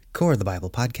Core of the Bible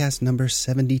podcast number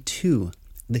 72.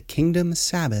 The Kingdom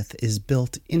Sabbath is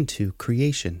built into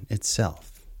creation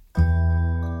itself.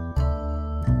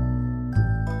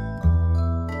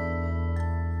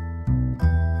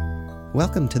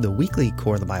 Welcome to the weekly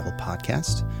Core of the Bible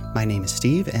podcast. My name is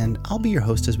Steve, and I'll be your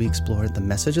host as we explore the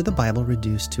message of the Bible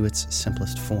reduced to its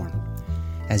simplest form.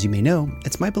 As you may know,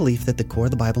 it's my belief that the Core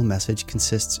of the Bible message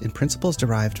consists in principles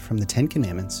derived from the Ten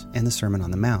Commandments and the Sermon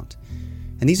on the Mount.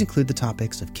 And these include the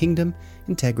topics of kingdom,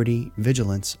 integrity,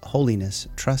 vigilance, holiness,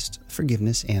 trust,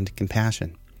 forgiveness, and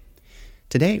compassion.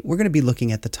 Today, we're going to be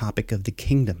looking at the topic of the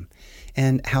kingdom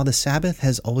and how the Sabbath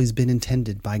has always been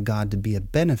intended by God to be a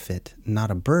benefit,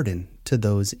 not a burden, to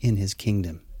those in his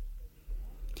kingdom.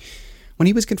 When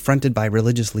he was confronted by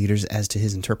religious leaders as to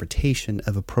his interpretation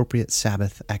of appropriate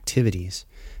Sabbath activities,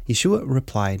 Yeshua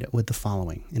replied with the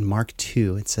following. In Mark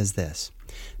 2, it says this,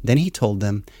 "Then he told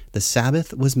them, the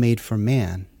Sabbath was made for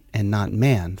man, and not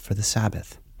man for the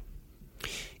Sabbath."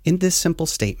 In this simple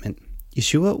statement,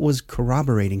 Yeshua was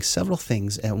corroborating several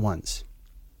things at once.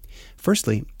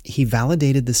 Firstly, he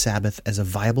validated the Sabbath as a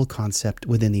viable concept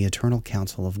within the eternal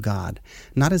counsel of God,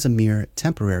 not as a mere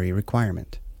temporary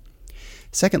requirement.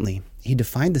 Secondly, he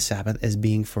defined the Sabbath as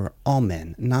being for all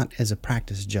men, not as a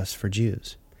practice just for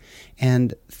Jews.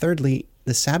 And thirdly,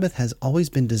 the Sabbath has always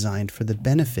been designed for the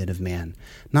benefit of man,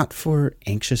 not for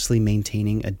anxiously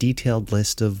maintaining a detailed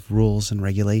list of rules and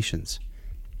regulations.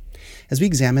 As we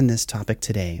examine this topic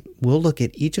today, we'll look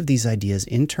at each of these ideas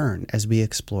in turn as we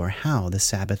explore how the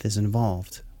Sabbath is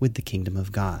involved with the kingdom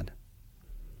of God.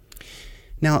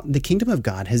 Now, the kingdom of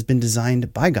God has been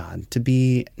designed by God to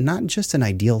be not just an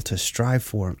ideal to strive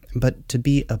for, but to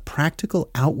be a practical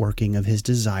outworking of his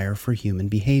desire for human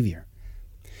behavior.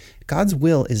 God's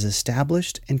will is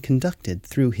established and conducted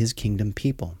through his kingdom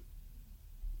people.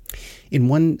 In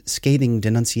one scathing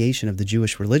denunciation of the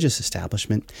Jewish religious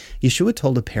establishment, Yeshua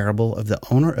told a parable of the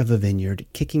owner of a vineyard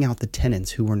kicking out the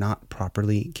tenants who were not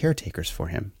properly caretakers for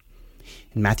him.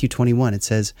 In Matthew 21, it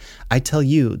says, "I tell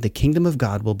you, the kingdom of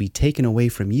God will be taken away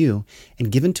from you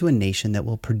and given to a nation that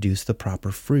will produce the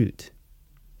proper fruit."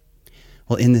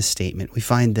 Well, in this statement, we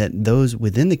find that those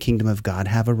within the kingdom of God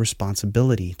have a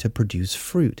responsibility to produce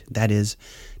fruit, that is,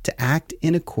 to act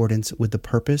in accordance with the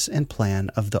purpose and plan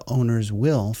of the owner's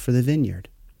will for the vineyard.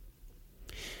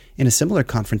 In a similar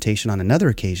confrontation on another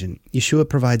occasion, Yeshua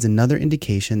provides another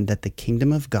indication that the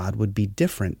kingdom of God would be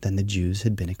different than the Jews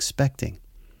had been expecting.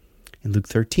 In Luke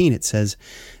 13, it says,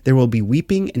 "There will be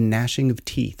weeping and gnashing of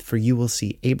teeth, for you will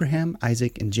see Abraham,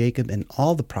 Isaac, and Jacob and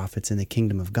all the prophets in the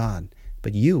kingdom of God.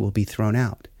 But you will be thrown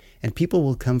out, and people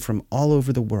will come from all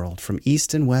over the world, from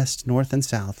east and west, north and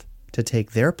south, to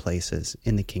take their places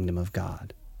in the kingdom of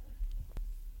God."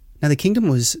 Now, the kingdom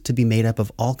was to be made up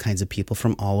of all kinds of people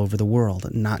from all over the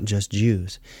world, not just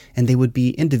Jews, and they would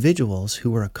be individuals who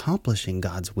were accomplishing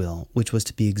God's will, which was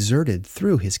to be exerted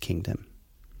through his kingdom.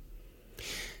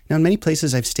 Now, in many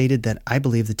places I've stated that I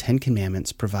believe the Ten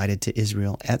Commandments provided to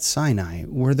Israel at Sinai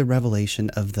were the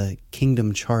revelation of the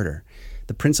kingdom charter,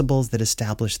 the principles that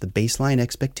establish the baseline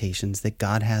expectations that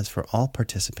God has for all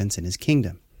participants in his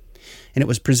kingdom. And it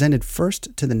was presented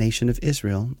first to the nation of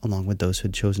Israel, along with those who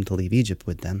had chosen to leave Egypt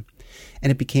with them,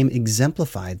 and it became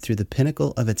exemplified through the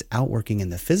pinnacle of its outworking in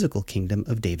the physical kingdom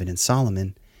of David and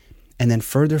Solomon, and then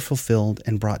further fulfilled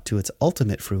and brought to its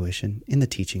ultimate fruition in the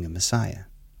teaching of Messiah.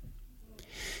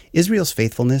 Israel's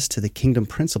faithfulness to the kingdom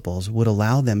principles would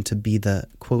allow them to be the,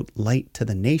 quote, light to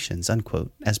the nations,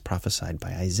 unquote, as prophesied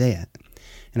by Isaiah.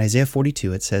 In Isaiah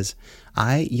 42, it says,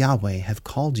 "I, Yahweh, have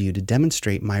called you to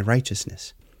demonstrate my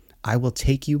righteousness. I will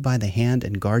take you by the hand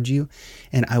and guard you,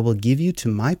 and I will give you to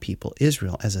my people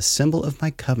Israel as a symbol of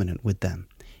my covenant with them,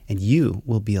 and you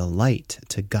will be a light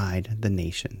to guide the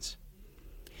nations."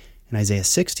 In Isaiah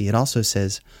 60, it also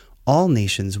says, "All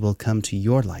nations will come to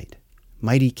your light.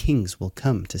 Mighty kings will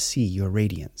come to see your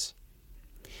radiance."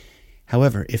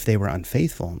 However, if they were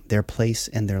unfaithful, their place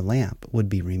and their lamp would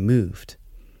be removed.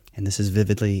 And this is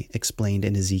vividly explained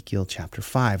in Ezekiel chapter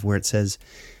 5, where it says,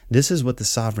 "This is what the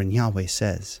sovereign Yahweh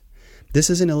says. This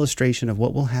is an illustration of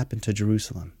what will happen to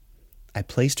Jerusalem. I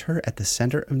placed her at the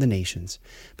center of the nations,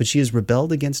 but she has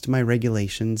rebelled against my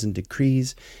regulations and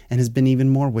decrees and has been even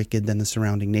more wicked than the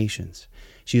surrounding nations.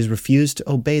 She has refused to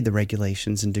obey the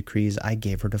regulations and decrees I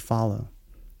gave her to follow.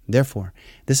 Therefore,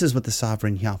 this is what the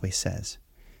sovereign Yahweh says.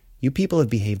 You people have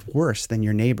behaved worse than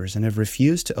your neighbors and have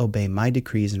refused to obey my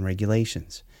decrees and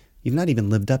regulations. You've not even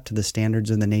lived up to the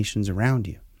standards of the nations around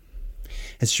you.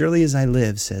 As surely as I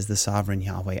live, says the sovereign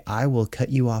Yahweh, I will cut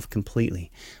you off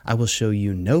completely. I will show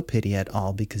you no pity at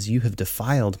all because you have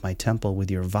defiled my temple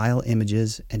with your vile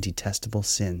images and detestable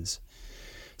sins.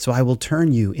 So I will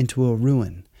turn you into a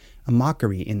ruin, a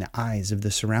mockery in the eyes of the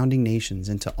surrounding nations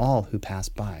and to all who pass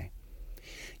by.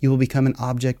 You will become an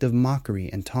object of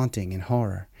mockery and taunting and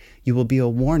horror. You will be a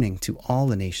warning to all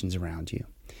the nations around you,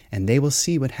 and they will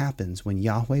see what happens when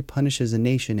Yahweh punishes a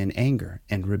nation in anger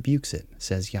and rebukes it,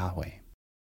 says Yahweh.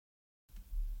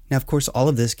 Now, of course, all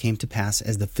of this came to pass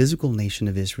as the physical nation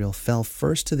of Israel fell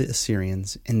first to the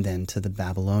Assyrians and then to the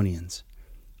Babylonians.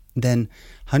 Then,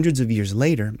 hundreds of years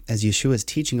later, as Yeshua is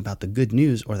teaching about the good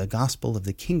news or the gospel of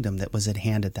the kingdom that was at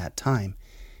hand at that time,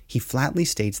 he flatly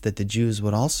states that the Jews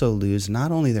would also lose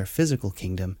not only their physical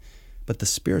kingdom, but the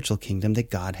spiritual kingdom that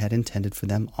God had intended for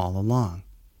them all along.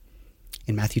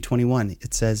 In Matthew 21,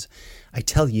 it says, "I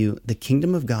tell you, the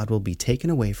kingdom of God will be taken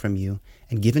away from you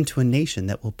and given to a nation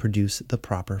that will produce the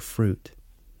proper fruit."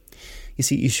 You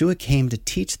see, Yeshua came to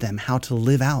teach them how to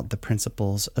live out the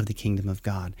principles of the kingdom of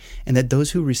God, and that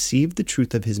those who received the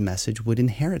truth of his message would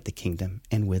inherit the kingdom,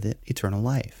 and with it, eternal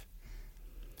life.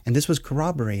 And this was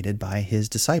corroborated by his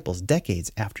disciples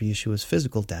decades after Yeshua's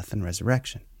physical death and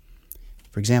resurrection.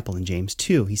 For example, in James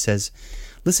 2, he says,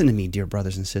 "Listen to me, dear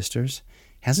brothers and sisters.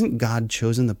 Hasn't God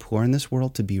chosen the poor in this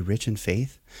world to be rich in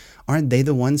faith? Aren't they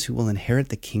the ones who will inherit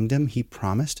the kingdom he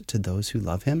promised to those who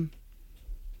love him?"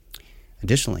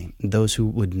 Additionally, those who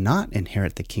would not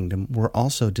inherit the kingdom were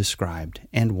also described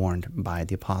and warned by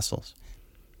the apostles.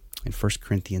 In 1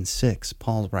 Corinthians 6,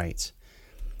 Paul writes,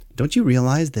 "Don't you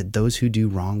realize that those who do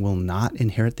wrong will not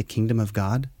inherit the kingdom of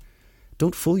God?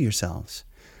 Don't fool yourselves.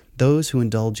 Those who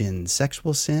indulge in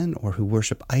sexual sin, or who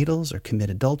worship idols, or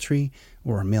commit adultery,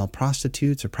 or are male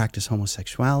prostitutes, or practice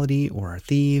homosexuality, or are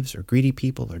thieves, or greedy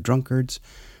people, or drunkards,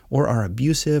 or are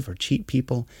abusive, or cheat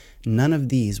people, none of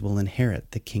these will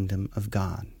inherit the kingdom of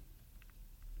God."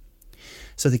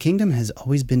 So the kingdom has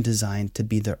always been designed to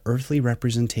be the earthly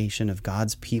representation of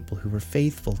God's people who were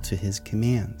faithful to his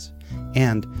commands.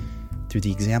 And through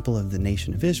the example of the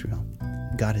nation of Israel,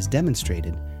 God has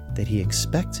demonstrated that he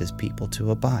expects his people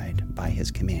to abide by his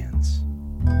commands.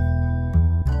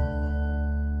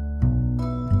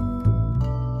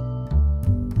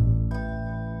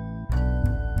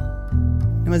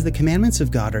 Now, as the commandments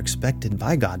of God are expected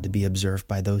by God to be observed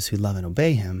by those who love and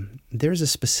obey him, there is a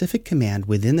specific command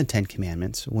within the Ten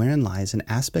Commandments wherein lies an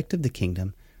aspect of the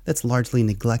kingdom that's largely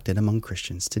neglected among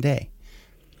Christians today.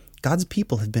 God's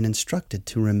people have been instructed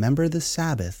to remember the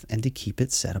Sabbath and to keep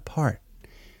it set apart.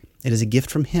 It is a gift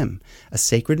from him, a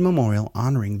sacred memorial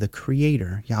honoring the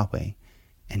Creator, Yahweh,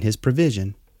 and his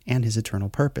provision and his eternal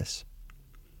purpose.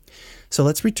 So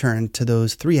let's return to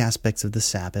those three aspects of the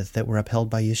Sabbath that were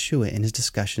upheld by Yeshua in his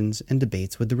discussions and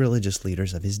debates with the religious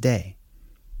leaders of his day.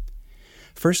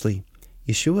 Firstly,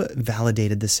 Yeshua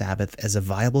validated the Sabbath as a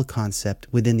viable concept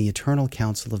within the eternal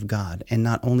counsel of God, and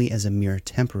not only as a mere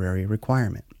temporary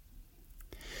requirement.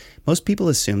 Most people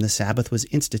assume the Sabbath was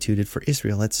instituted for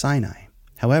Israel at Sinai.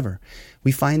 However,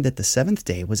 we find that the seventh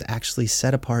day was actually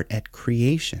set apart at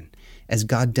creation, as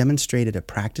God demonstrated a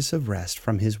practice of rest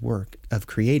from his work of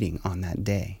creating on that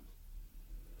day.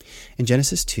 In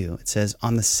Genesis 2, it says,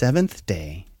 "On the seventh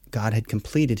day, God had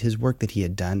completed his work that he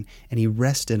had done, and he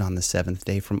rested on the seventh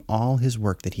day from all his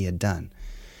work that he had done.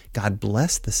 God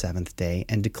blessed the seventh day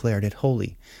and declared it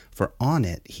holy, for on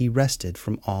it he rested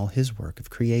from all his work of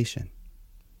creation."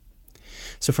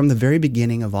 So from the very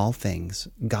beginning of all things,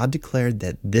 God declared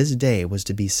that this day was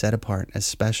to be set apart as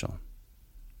special.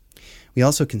 We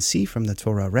also can see from the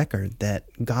Torah record that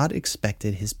God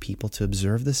expected his people to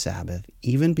observe the Sabbath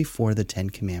even before the Ten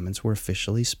Commandments were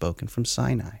officially spoken from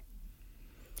Sinai.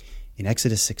 In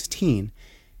Exodus 16,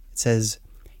 it says,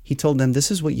 "He told them,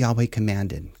 'This is what Yahweh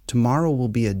commanded. Tomorrow will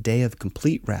be a day of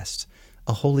complete rest,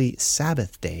 a holy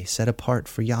Sabbath day set apart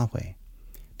for Yahweh.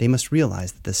 They must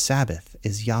realize that the Sabbath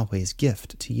is Yahweh's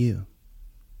gift to you.'"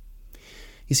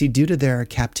 You see, due to their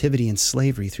captivity and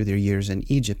slavery through their years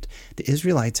in Egypt, the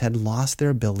Israelites had lost their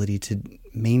ability to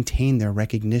maintain their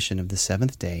recognition of the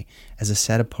seventh day as a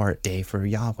set-apart day for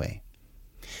Yahweh.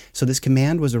 So this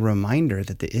command was a reminder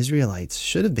that the Israelites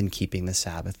should have been keeping the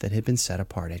Sabbath that had been set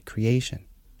apart at creation.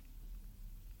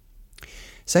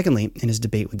 Secondly, in his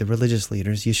debate with the religious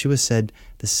leaders, Yeshua said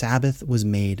the Sabbath was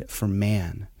made for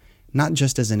man, not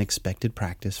just as an expected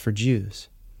practice for Jews.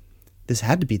 This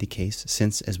had to be the case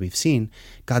since, as we've seen,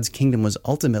 God's kingdom was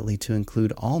ultimately to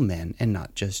include all men and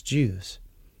not just Jews.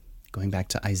 Going back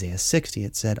to Isaiah 60,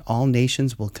 it said, "All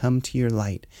nations will come to your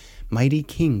light. Mighty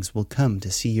kings will come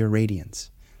to see your radiance."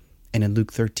 And in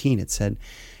Luke 13, it said,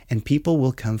 "And people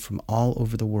will come from all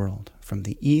over the world, from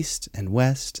the east and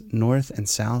west, north and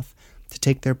south, to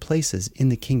take their places in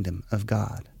the kingdom of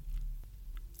God."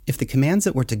 If the commands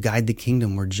that were to guide the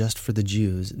kingdom were just for the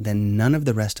Jews, then none of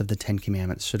the rest of the Ten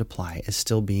Commandments should apply as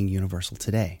still being universal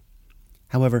today.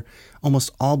 However,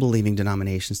 almost all believing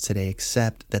denominations today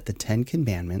accept that the 10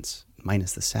 Commandments,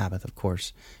 minus the Sabbath, of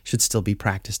course, should still be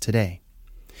practiced today.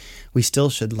 We still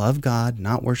should love God,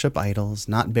 not worship idols,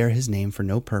 not bear his name for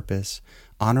no purpose,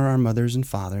 honor our mothers and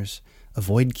fathers,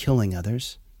 avoid killing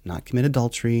others, not commit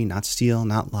adultery, not steal,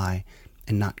 not lie,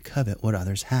 and not covet what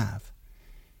others have.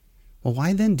 Well,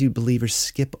 why then do believers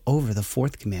skip over the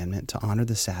fourth commandment to honor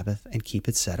the Sabbath and keep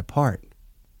it set apart?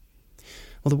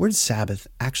 Well, the word Sabbath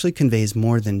actually conveys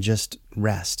more than just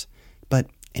rest, but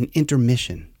an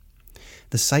intermission.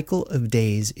 The cycle of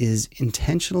days is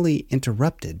intentionally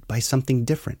interrupted by something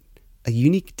different, a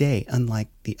unique day unlike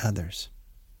the others.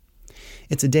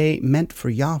 It's a day meant for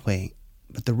Yahweh,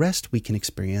 but the rest we can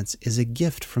experience is a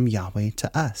gift from Yahweh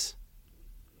to us.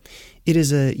 It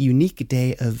is a unique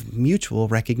day of mutual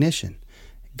recognition.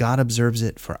 God observes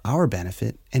it for our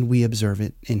benefit, and we observe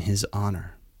it in his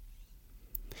honor.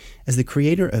 As the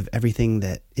creator of everything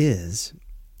that is,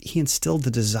 he instilled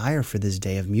the desire for this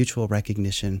day of mutual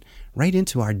recognition right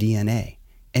into our DNA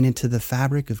and into the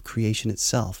fabric of creation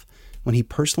itself when he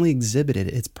personally exhibited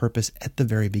its purpose at the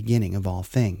very beginning of all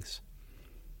things.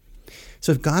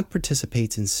 So if God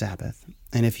participates in Sabbath,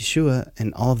 and if Yeshua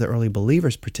and all of the early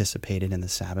believers participated in the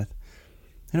Sabbath,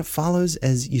 then it follows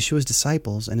as Yeshua's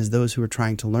disciples and as those who are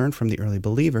trying to learn from the early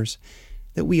believers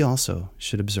that we also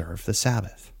should observe the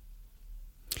Sabbath.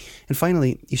 And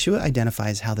finally, Yeshua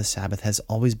identifies how the Sabbath has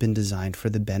always been designed for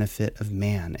the benefit of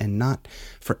man and not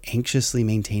for anxiously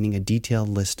maintaining a detailed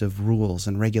list of rules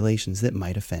and regulations that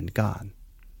might offend God.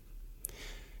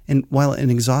 And while an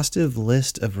exhaustive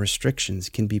list of restrictions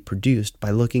can be produced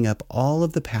by looking up all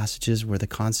of the passages where the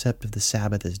concept of the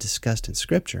Sabbath is discussed in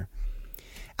Scripture,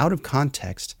 out of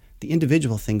context, the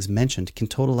individual things mentioned can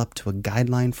total up to a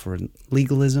guideline for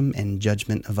legalism and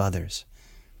judgment of others.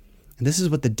 And this is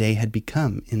what the day had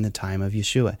become in the time of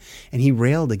Yeshua, and he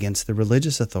railed against the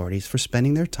religious authorities for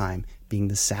spending their time being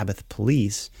the Sabbath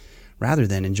police rather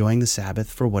than enjoying the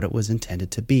Sabbath for what it was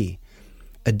intended to be,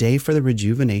 a day for the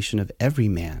rejuvenation of every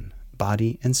man,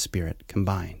 body and spirit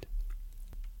combined.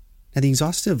 Now, the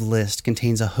exhaustive list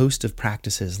contains a host of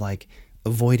practices like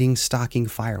avoiding stocking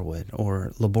firewood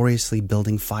or laboriously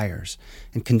building fires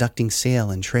and conducting sale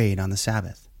and trade on the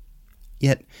Sabbath.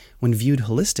 Yet, when viewed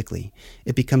holistically,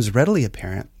 it becomes readily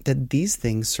apparent that these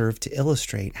things serve to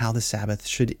illustrate how the Sabbath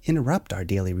should interrupt our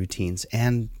daily routines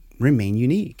and remain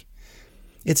unique.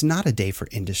 It's not a day for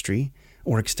industry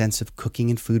or extensive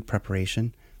cooking and food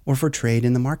preparation or for trade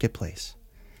in the marketplace.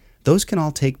 Those can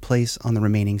all take place on the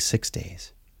remaining 6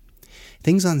 days.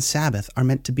 Things on Sabbath are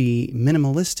meant to be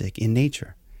minimalistic in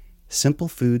nature. Simple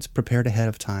foods prepared ahead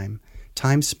of time,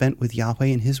 time spent with Yahweh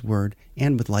and his word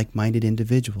and with like-minded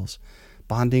individuals,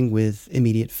 bonding with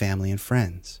immediate family and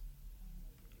friends.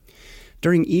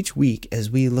 During each week,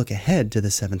 as we look ahead to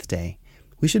the seventh day,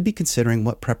 we should be considering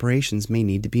what preparations may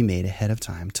need to be made ahead of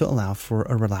time to allow for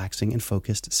a relaxing and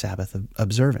focused Sabbath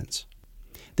observance.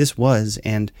 This was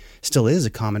and still is a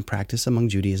common practice among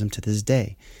Judaism to this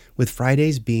day, with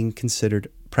Fridays being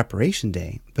considered preparation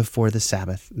day before the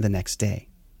Sabbath the next day.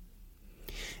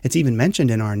 It's even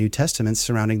mentioned in our New Testaments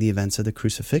surrounding the events of the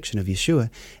crucifixion of Yeshua,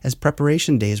 as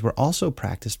preparation days were also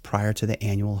practiced prior to the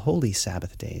annual holy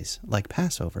Sabbath days, like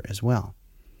Passover as well.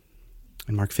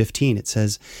 In Mark 15, it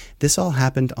says, "This all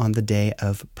happened on the day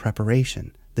of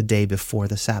preparation, the day before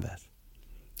the Sabbath."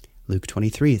 Luke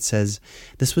 23, it says,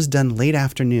 "This was done late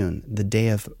afternoon, the day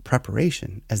of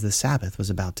preparation, as the Sabbath was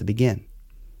about to begin."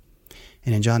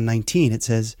 And in John 19, it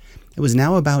says, "It was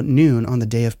now about noon on the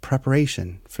day of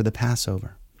preparation for the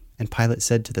Passover. And Pilate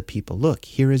said to the people, 'Look,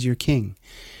 here is your king.'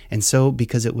 And so,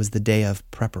 because it was the day of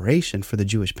preparation for the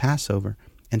Jewish Passover,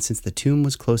 and since the tomb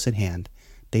was close at hand,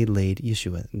 they laid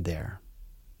Yeshua there."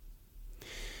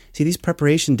 See, these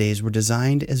preparation days were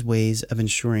designed as ways of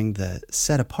ensuring the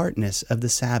set-apartness of the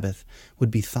Sabbath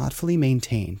would be thoughtfully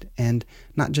maintained and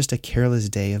not just a careless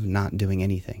day of not doing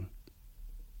anything.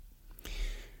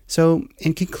 So,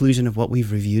 in conclusion of what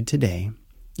we've reviewed today,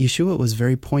 Yeshua was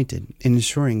very pointed in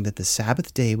ensuring that the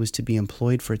Sabbath day was to be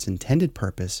employed for its intended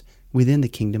purpose within the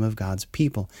kingdom of God's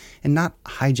people and not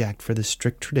hijacked for the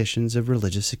strict traditions of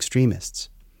religious extremists.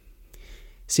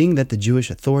 Seeing that the Jewish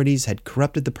authorities had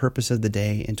corrupted the purpose of the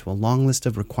day into a long list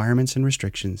of requirements and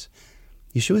restrictions,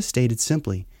 Yeshua stated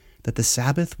simply that the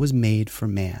Sabbath was made for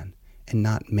man and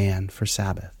not man for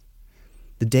Sabbath.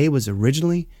 The day was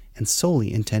originally and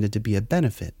solely intended to be a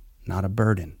benefit, not a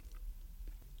burden.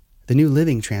 The New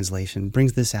Living Translation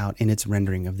brings this out in its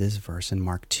rendering of this verse in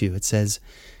Mark 2. It says,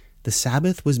 "The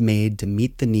Sabbath was made to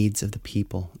meet the needs of the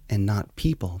people and not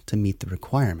people to meet the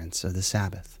requirements of the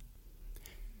Sabbath."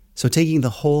 So taking the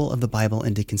whole of the Bible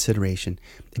into consideration,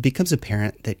 it becomes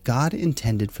apparent that God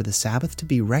intended for the Sabbath to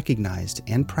be recognized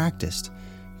and practiced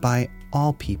by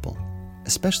all people,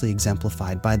 especially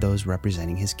exemplified by those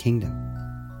representing His kingdom.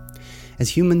 As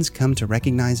humans come to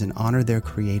recognize and honor their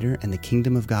Creator and the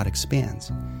kingdom of God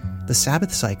expands, the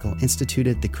Sabbath cycle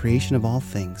instituted at the creation of all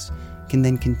things can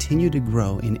then continue to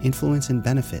grow in influence and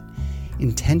benefit,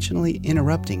 intentionally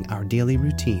interrupting our daily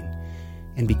routine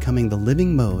and becoming the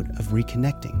living mode of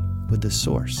reconnecting with the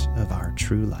source of our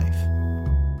true life.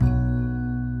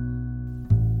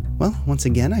 Well, once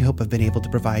again, I hope I've been able to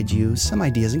provide you some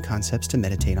ideas and concepts to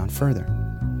meditate on further.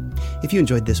 If you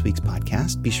enjoyed this week's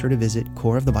podcast, be sure to visit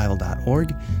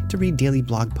coreofthebible.org to read daily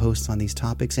blog posts on these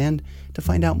topics and to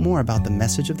find out more about the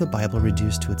message of the Bible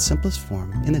reduced to its simplest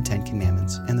form in the Ten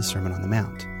Commandments and the Sermon on the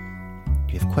Mount.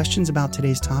 Do you have questions about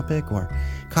today's topic or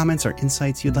comments or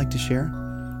insights you'd like to share?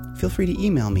 Feel free to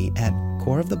email me at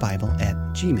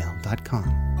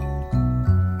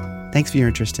coreofthebible@gmail.com. Thanks for your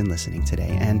interest in listening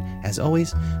today, and as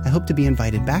always, I hope to be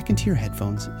invited back into your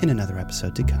headphones in another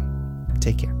episode to come.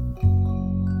 Take care.